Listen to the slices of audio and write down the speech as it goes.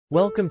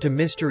Welcome to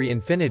Mystery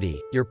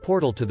Infinity, your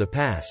portal to the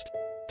past.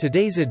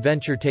 Today's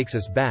adventure takes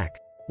us back,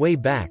 way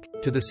back,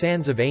 to the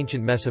sands of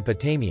ancient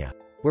Mesopotamia,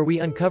 where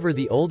we uncover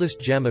the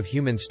oldest gem of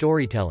human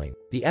storytelling,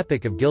 the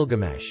Epic of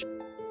Gilgamesh.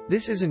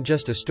 This isn't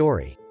just a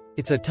story.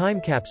 It's a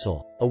time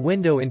capsule, a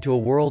window into a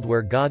world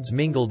where gods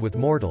mingled with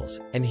mortals,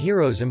 and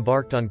heroes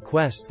embarked on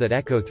quests that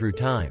echo through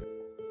time.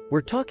 We're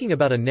talking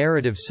about a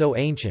narrative so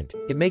ancient,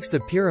 it makes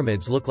the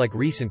pyramids look like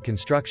recent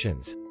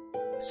constructions.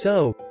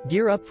 So,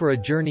 gear up for a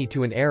journey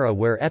to an era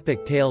where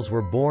epic tales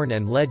were born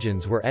and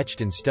legends were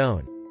etched in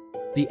stone.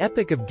 The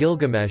Epic of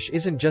Gilgamesh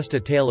isn't just a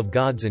tale of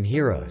gods and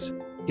heroes.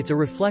 It's a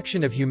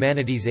reflection of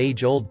humanity's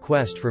age-old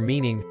quest for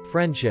meaning,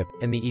 friendship,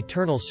 and the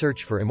eternal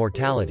search for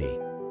immortality.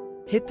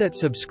 Hit that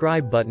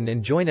subscribe button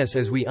and join us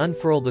as we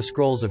unfurl the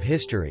scrolls of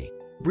history,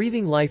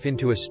 breathing life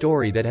into a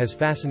story that has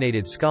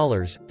fascinated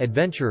scholars,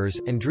 adventurers,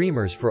 and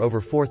dreamers for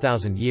over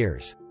 4,000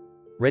 years.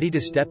 Ready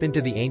to step into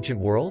the ancient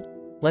world?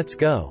 Let's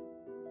go!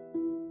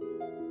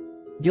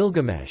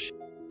 Gilgamesh,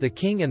 the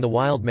king and the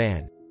wild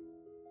man.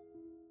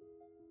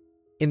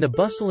 In the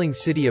bustling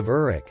city of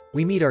Uruk,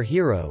 we meet our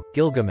hero,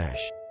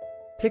 Gilgamesh.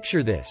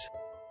 Picture this.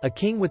 A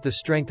king with the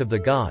strength of the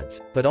gods,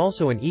 but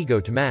also an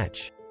ego to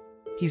match.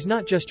 He's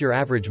not just your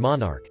average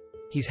monarch.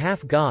 He's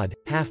half god,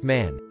 half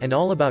man, and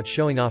all about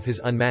showing off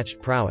his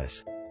unmatched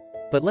prowess.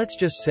 But let's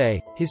just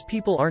say, his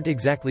people aren't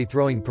exactly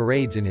throwing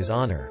parades in his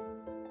honor.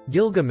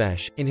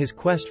 Gilgamesh, in his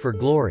quest for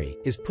glory,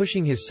 is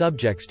pushing his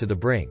subjects to the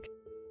brink.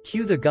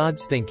 Cue the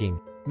gods thinking,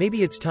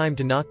 maybe it's time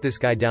to knock this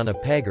guy down a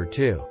peg or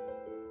two.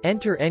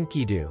 Enter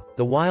Enkidu,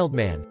 the wild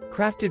man,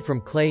 crafted from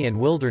clay and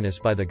wilderness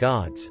by the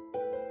gods.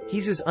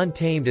 He's as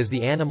untamed as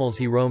the animals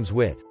he roams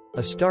with,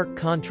 a stark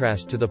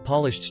contrast to the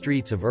polished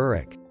streets of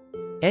Uruk.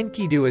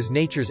 Enkidu is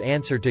nature's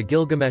answer to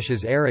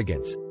Gilgamesh's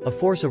arrogance, a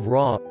force of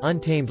raw,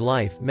 untamed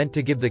life meant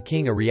to give the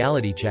king a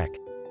reality check.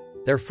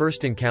 Their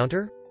first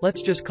encounter?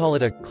 Let's just call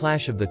it a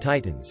clash of the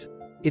titans.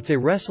 It's a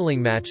wrestling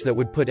match that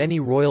would put any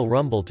royal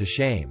rumble to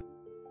shame.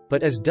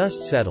 But as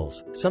dust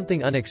settles,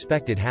 something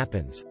unexpected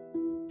happens.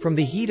 From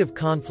the heat of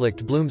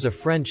conflict blooms a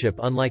friendship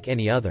unlike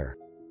any other.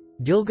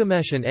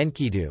 Gilgamesh and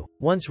Enkidu,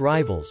 once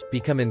rivals,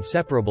 become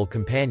inseparable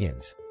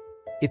companions.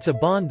 It's a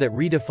bond that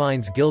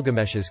redefines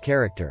Gilgamesh's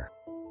character.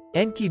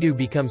 Enkidu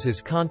becomes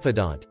his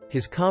confidant,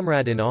 his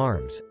comrade in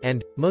arms,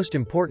 and, most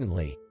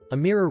importantly, a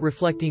mirror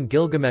reflecting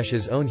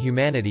Gilgamesh's own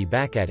humanity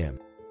back at him.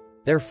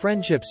 Their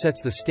friendship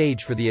sets the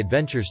stage for the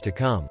adventures to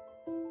come.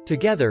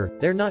 Together,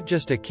 they're not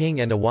just a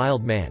king and a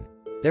wild man.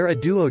 They're a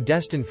duo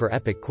destined for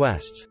epic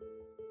quests.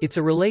 It's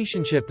a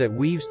relationship that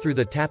weaves through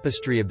the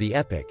tapestry of the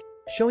epic,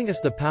 showing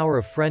us the power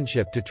of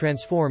friendship to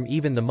transform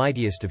even the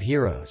mightiest of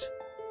heroes.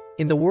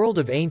 In the world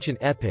of ancient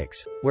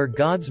epics, where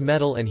gods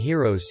meddle and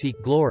heroes seek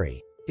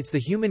glory, it's the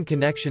human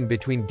connection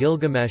between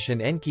Gilgamesh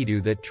and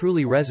Enkidu that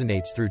truly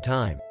resonates through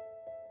time.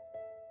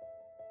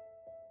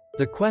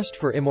 The quest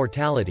for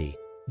immortality.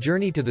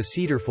 Journey to the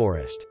cedar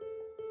forest.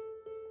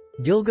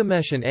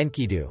 Gilgamesh and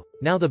Enkidu,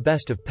 now the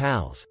best of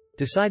pals,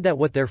 decide that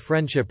what their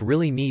friendship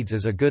really needs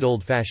is a good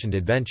old-fashioned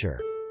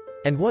adventure.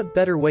 And what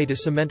better way to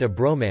cement a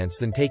bromance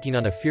than taking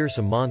on a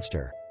fearsome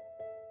monster?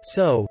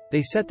 So,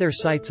 they set their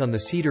sights on the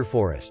cedar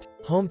forest,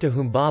 home to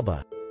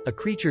Humbaba, a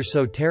creature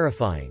so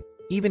terrifying,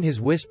 even his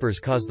whispers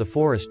cause the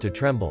forest to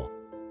tremble.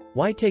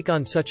 Why take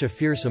on such a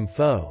fearsome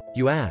foe,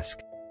 you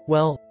ask?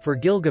 Well, for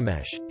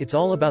Gilgamesh, it's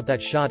all about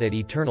that shot at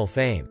eternal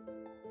fame.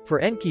 For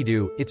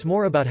Enkidu, it's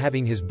more about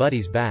having his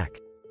buddies back.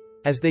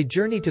 As they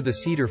journey to the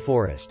cedar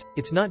forest,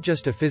 it's not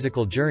just a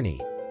physical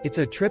journey, it's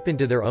a trip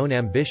into their own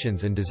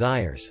ambitions and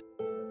desires.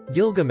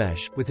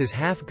 Gilgamesh, with his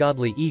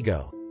half-godly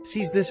ego,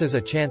 sees this as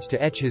a chance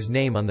to etch his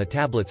name on the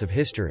tablets of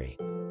history.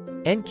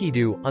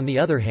 Enkidu, on the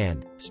other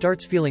hand,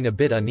 starts feeling a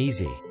bit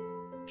uneasy.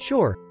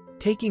 Sure,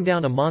 taking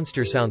down a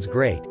monster sounds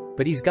great,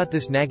 but he's got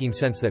this nagging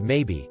sense that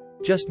maybe,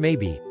 just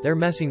maybe, they're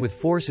messing with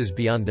forces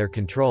beyond their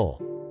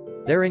control.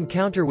 Their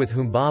encounter with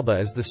Humbaba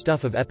is the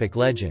stuff of epic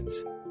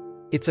legends.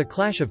 It's a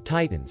clash of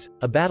titans,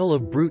 a battle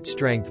of brute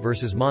strength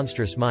versus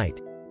monstrous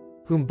might.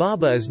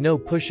 Humbaba is no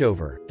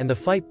pushover, and the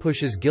fight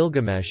pushes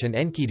Gilgamesh and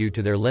Enkidu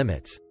to their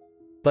limits.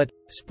 But,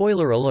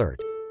 spoiler alert,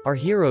 our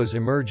heroes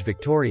emerge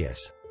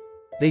victorious.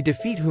 They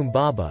defeat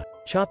Humbaba,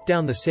 chop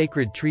down the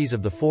sacred trees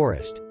of the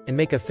forest, and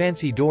make a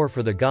fancy door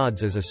for the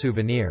gods as a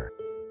souvenir.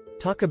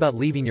 Talk about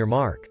leaving your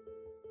mark.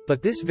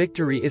 But this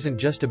victory isn't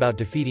just about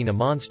defeating a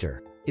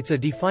monster. It's a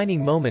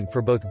defining moment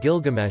for both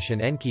Gilgamesh and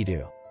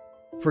Enkidu.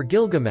 For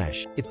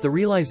Gilgamesh, it's the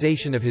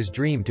realization of his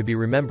dream to be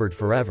remembered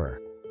forever.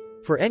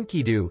 For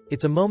Enkidu,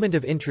 it's a moment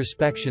of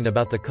introspection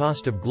about the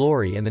cost of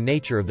glory and the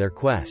nature of their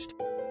quest.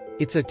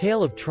 It's a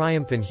tale of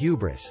triumph and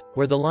hubris,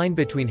 where the line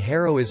between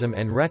heroism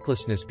and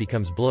recklessness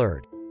becomes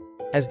blurred.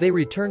 As they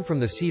return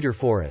from the cedar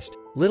forest,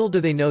 little do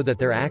they know that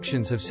their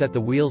actions have set the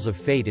wheels of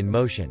fate in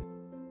motion.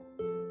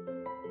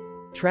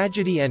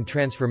 Tragedy and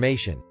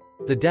transformation.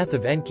 The death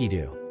of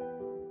Enkidu.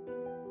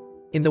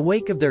 In the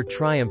wake of their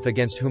triumph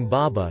against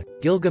Humbaba,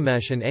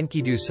 Gilgamesh and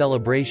Enkidu's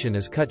celebration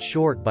is cut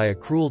short by a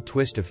cruel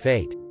twist of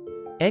fate.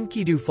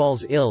 Enkidu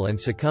falls ill and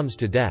succumbs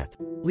to death,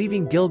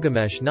 leaving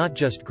Gilgamesh not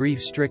just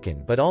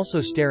grief-stricken but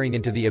also staring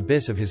into the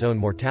abyss of his own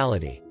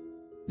mortality.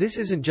 This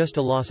isn't just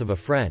a loss of a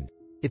friend,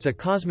 it's a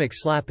cosmic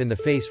slap in the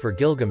face for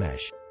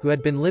Gilgamesh, who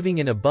had been living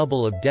in a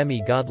bubble of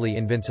demi-godly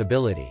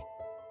invincibility.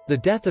 The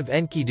death of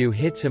Enkidu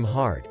hits him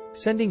hard,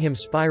 sending him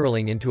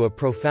spiraling into a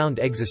profound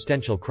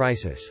existential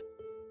crisis.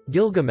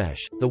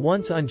 Gilgamesh, the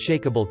once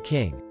unshakable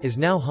king, is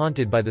now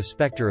haunted by the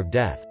specter of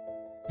death.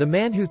 The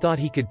man who thought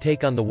he could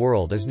take on the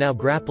world is now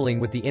grappling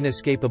with the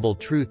inescapable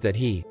truth that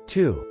he,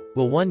 too,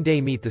 will one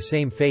day meet the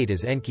same fate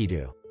as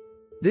Enkidu.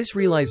 This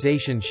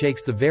realization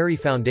shakes the very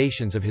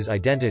foundations of his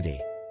identity.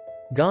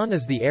 Gone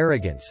is the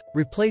arrogance,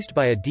 replaced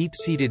by a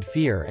deep-seated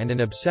fear and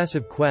an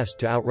obsessive quest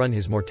to outrun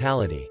his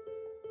mortality.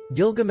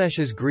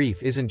 Gilgamesh's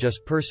grief isn't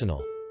just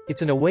personal.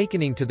 It's an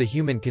awakening to the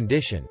human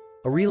condition,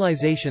 a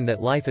realization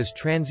that life is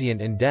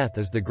transient and death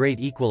is the great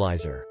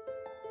equalizer.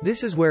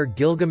 This is where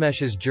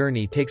Gilgamesh's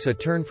journey takes a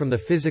turn from the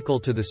physical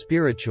to the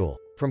spiritual,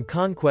 from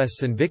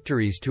conquests and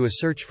victories to a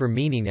search for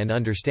meaning and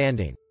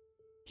understanding.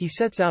 He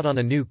sets out on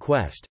a new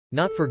quest,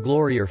 not for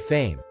glory or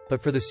fame,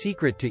 but for the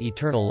secret to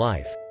eternal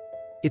life.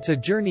 It's a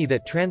journey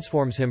that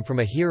transforms him from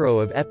a hero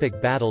of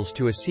epic battles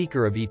to a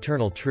seeker of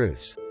eternal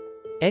truths.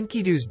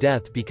 Enkidu's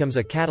death becomes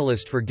a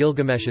catalyst for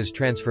Gilgamesh's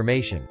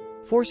transformation,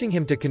 forcing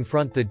him to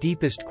confront the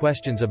deepest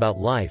questions about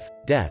life,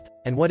 death,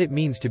 and what it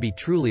means to be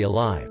truly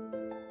alive.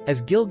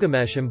 As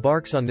Gilgamesh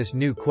embarks on this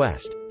new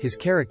quest, his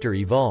character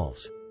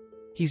evolves.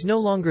 He's no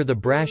longer the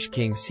brash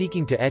king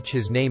seeking to etch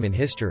his name in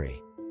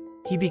history.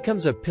 He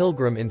becomes a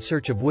pilgrim in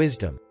search of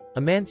wisdom,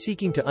 a man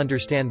seeking to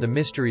understand the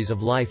mysteries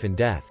of life and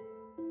death.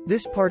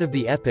 This part of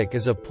the epic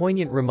is a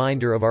poignant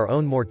reminder of our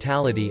own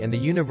mortality and the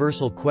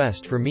universal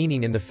quest for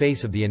meaning in the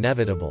face of the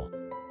inevitable.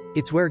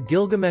 It's where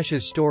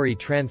Gilgamesh's story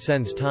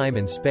transcends time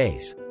and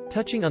space,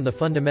 touching on the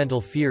fundamental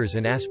fears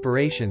and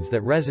aspirations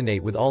that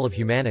resonate with all of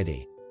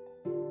humanity.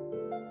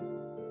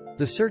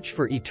 The search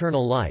for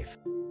eternal life.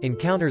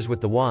 Encounters with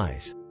the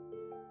wise.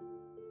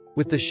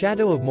 With the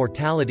shadow of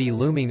mortality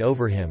looming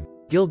over him,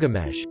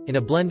 Gilgamesh, in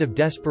a blend of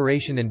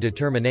desperation and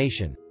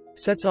determination,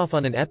 sets off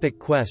on an epic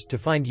quest to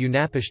find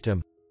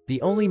Unapishtim,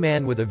 the only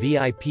man with a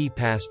VIP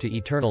pass to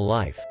eternal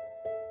life.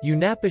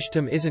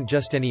 Unapishtim isn't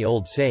just any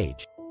old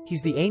sage.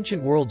 He's the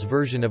ancient world's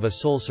version of a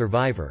soul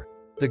survivor,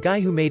 the guy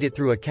who made it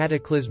through a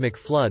cataclysmic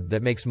flood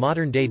that makes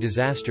modern-day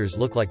disasters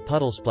look like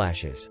puddle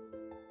splashes.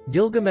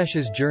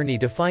 Gilgamesh's journey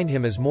to find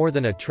him is more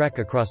than a trek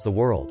across the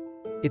world.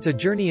 It's a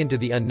journey into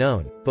the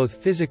unknown,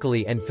 both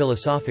physically and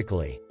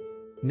philosophically.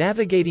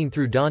 Navigating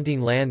through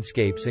daunting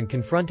landscapes and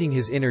confronting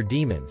his inner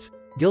demons,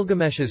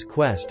 Gilgamesh's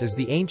quest is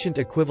the ancient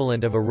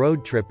equivalent of a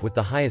road trip with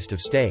the highest of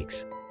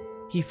stakes.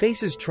 He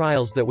faces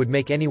trials that would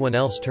make anyone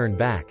else turn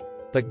back,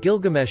 but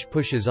Gilgamesh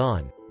pushes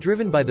on,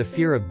 driven by the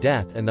fear of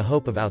death and the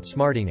hope of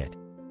outsmarting it.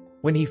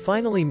 When he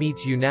finally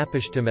meets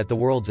Unapishtim at the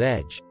world's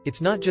edge,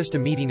 it's not just a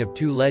meeting of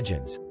two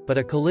legends, but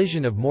a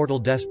collision of mortal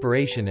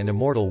desperation and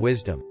immortal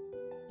wisdom.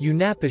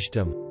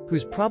 Unapishtim,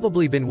 who's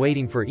probably been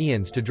waiting for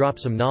eons to drop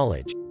some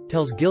knowledge,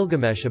 tells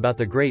Gilgamesh about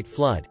the Great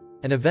Flood,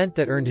 an event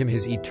that earned him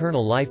his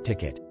eternal life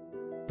ticket.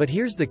 But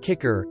here's the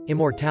kicker: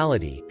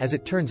 immortality, as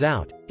it turns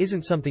out,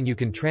 isn't something you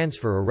can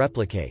transfer or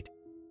replicate.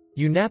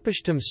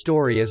 Unapishtim's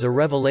story is a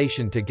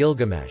revelation to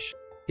Gilgamesh.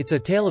 It's a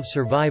tale of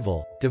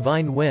survival,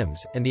 divine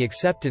whims, and the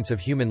acceptance of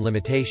human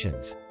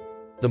limitations.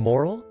 The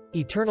moral?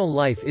 Eternal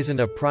life isn't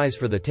a prize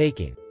for the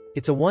taking.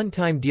 It's a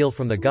one-time deal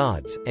from the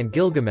gods, and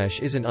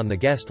Gilgamesh isn't on the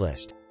guest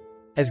list.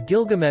 As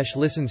Gilgamesh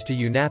listens to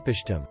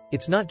Unapishtim,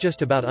 it's not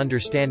just about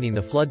understanding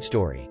the flood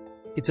story.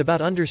 It's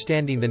about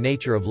understanding the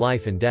nature of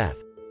life and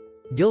death.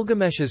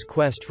 Gilgamesh's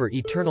quest for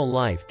eternal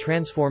life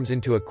transforms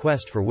into a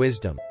quest for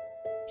wisdom.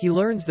 He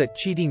learns that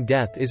cheating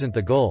death isn't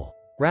the goal.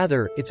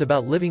 Rather, it's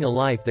about living a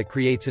life that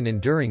creates an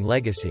enduring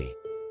legacy.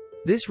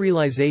 This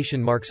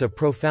realization marks a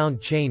profound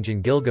change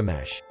in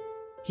Gilgamesh.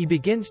 He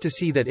begins to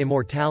see that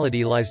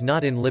immortality lies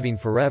not in living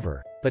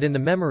forever, but in the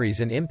memories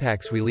and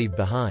impacts we leave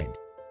behind.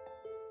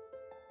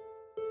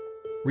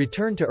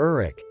 Return to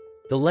Uruk.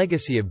 The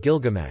legacy of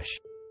Gilgamesh.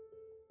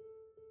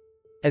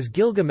 As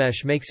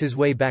Gilgamesh makes his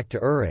way back to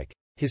Uruk,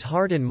 his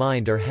heart and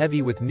mind are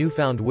heavy with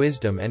newfound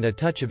wisdom and a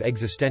touch of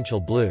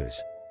existential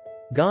blues.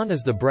 Gone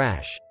is the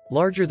brash,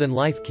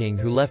 larger-than-life king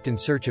who left in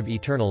search of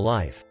eternal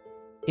life.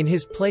 In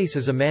his place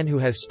is a man who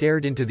has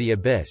stared into the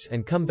abyss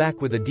and come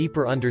back with a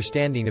deeper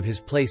understanding of his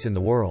place in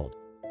the world.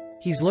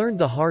 He's learned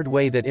the hard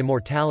way that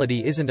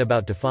immortality isn't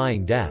about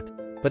defying death,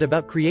 but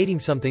about creating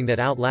something that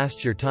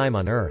outlasts your time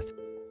on earth.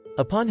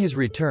 Upon his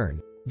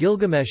return,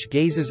 Gilgamesh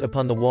gazes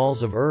upon the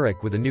walls of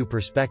Uruk with a new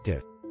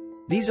perspective.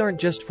 These aren't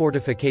just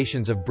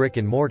fortifications of brick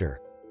and mortar.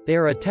 They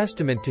are a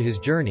testament to his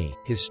journey,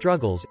 his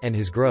struggles, and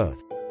his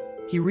growth.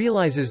 He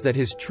realizes that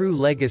his true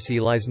legacy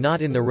lies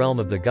not in the realm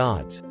of the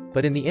gods,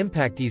 but in the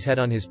impact he's had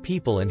on his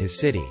people and his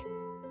city.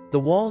 The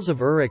walls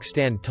of Uruk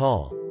stand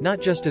tall, not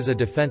just as a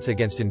defense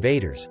against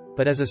invaders,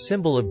 but as a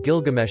symbol of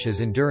Gilgamesh's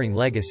enduring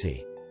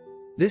legacy.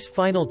 This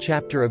final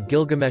chapter of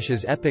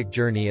Gilgamesh's epic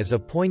journey is a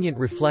poignant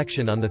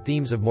reflection on the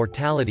themes of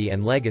mortality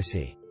and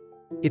legacy.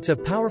 It's a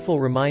powerful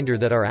reminder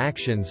that our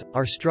actions,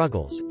 our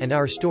struggles, and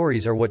our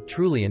stories are what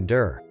truly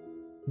endure.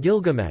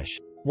 Gilgamesh,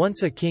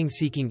 once a king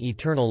seeking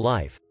eternal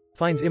life,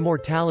 finds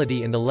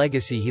immortality in the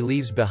legacy he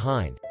leaves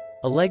behind,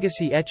 a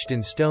legacy etched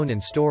in stone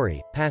and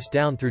story, passed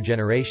down through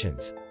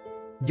generations.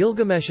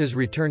 Gilgamesh's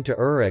return to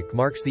Uruk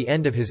marks the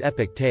end of his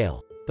epic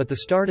tale, but the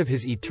start of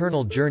his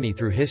eternal journey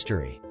through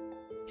history.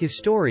 His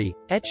story,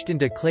 etched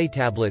into clay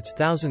tablets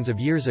thousands of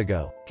years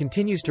ago,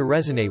 continues to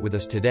resonate with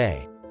us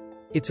today.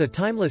 It's a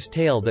timeless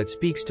tale that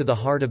speaks to the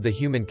heart of the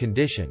human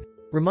condition,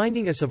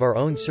 reminding us of our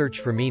own search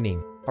for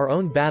meaning, our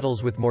own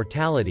battles with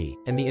mortality,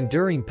 and the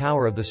enduring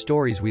power of the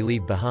stories we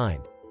leave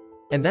behind.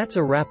 And that's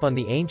a wrap on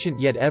the ancient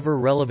yet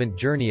ever-relevant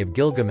journey of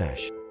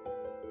Gilgamesh.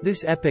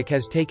 This epic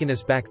has taken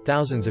us back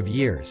thousands of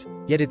years,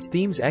 yet its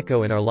themes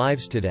echo in our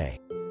lives today.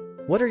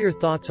 What are your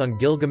thoughts on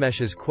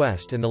Gilgamesh's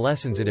quest and the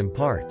lessons it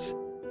imparts?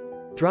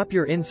 Drop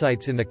your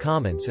insights in the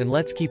comments and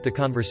let's keep the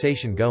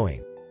conversation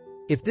going.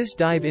 If this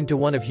dive into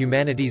one of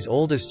humanity's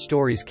oldest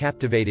stories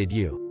captivated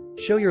you,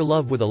 show your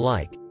love with a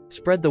like,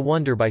 spread the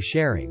wonder by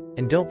sharing,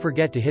 and don't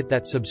forget to hit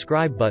that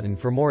subscribe button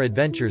for more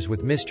adventures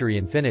with Mystery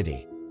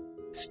Infinity.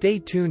 Stay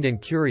tuned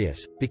and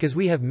curious, because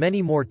we have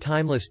many more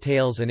timeless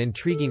tales and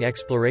intriguing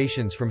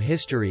explorations from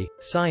history,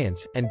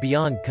 science, and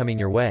beyond coming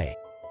your way.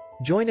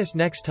 Join us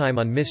next time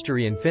on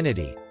Mystery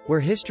Infinity, where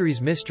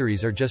history's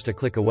mysteries are just a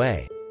click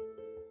away.